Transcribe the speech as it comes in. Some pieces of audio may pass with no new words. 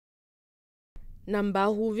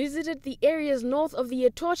Nambahu visited the areas north of the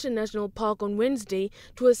Etosha National Park on Wednesday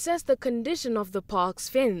to assess the condition of the park's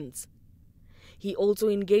fence. He also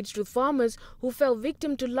engaged with farmers who fell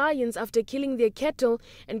victim to lions after killing their cattle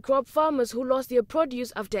and crop farmers who lost their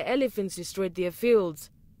produce after elephants destroyed their fields.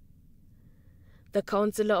 The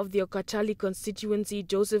councillor of the Okatali constituency,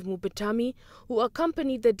 Joseph Mupetami, who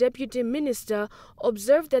accompanied the deputy minister,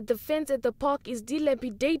 observed that the fence at the park is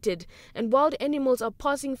dilapidated and wild animals are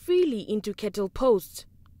passing freely into cattle posts.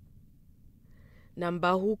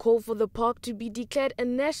 Nambahu called for the park to be declared a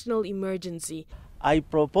national emergency. I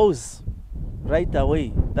propose right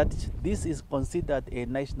away that this is considered a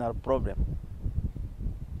national problem.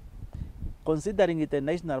 Considering it a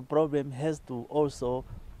national problem has to also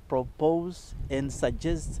propose and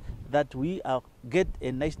suggest that we get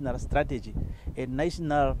a national strategy, a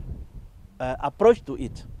national approach to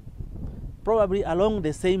it. Probably along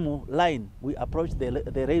the same line we approach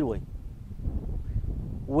the railway,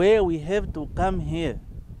 where we have to come here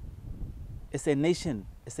as a nation,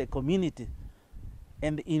 as a community,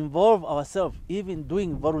 and involve ourselves, even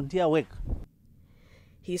doing volunteer work.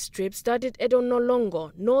 His trip started at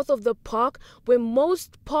Onolongo, north of the park, where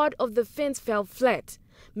most part of the fence fell flat,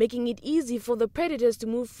 making it easy for the predators to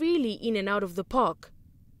move freely in and out of the park.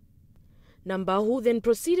 Nambahu then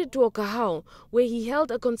proceeded to Okahau, where he held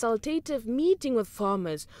a consultative meeting with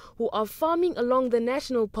farmers who are farming along the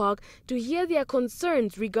national park to hear their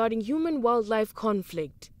concerns regarding human-wildlife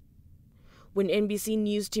conflict. When NBC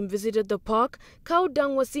news team visited the park, cow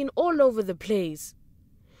dung was seen all over the place.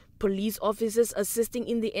 Police officers assisting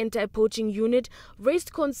in the anti-poaching unit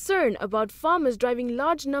raised concern about farmers driving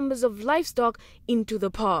large numbers of livestock into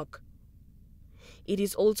the park. It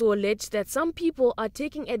is also alleged that some people are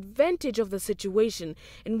taking advantage of the situation,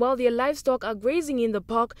 and while their livestock are grazing in the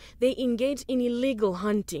park, they engage in illegal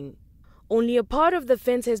hunting. Only a part of the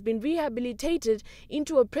fence has been rehabilitated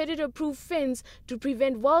into a predator-proof fence to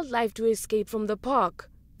prevent wildlife to escape from the park.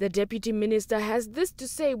 The deputy minister has this to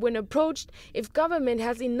say when approached if government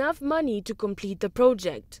has enough money to complete the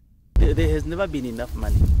project. There has never been enough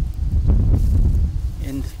money,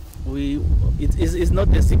 and it's not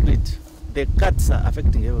a secret. The cuts are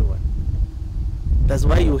affecting everyone. That's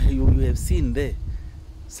why you have seen there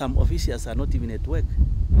some officials are not even at work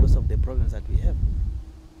because of the problems that we have.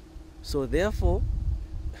 So therefore,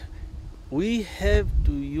 we have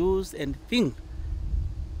to use and think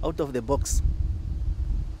out of the box.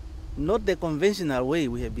 Not the conventional way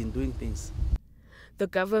we have been doing things. The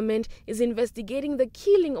government is investigating the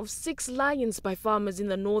killing of 6 lions by farmers in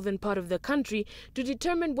the northern part of the country to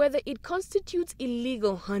determine whether it constitutes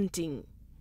illegal hunting.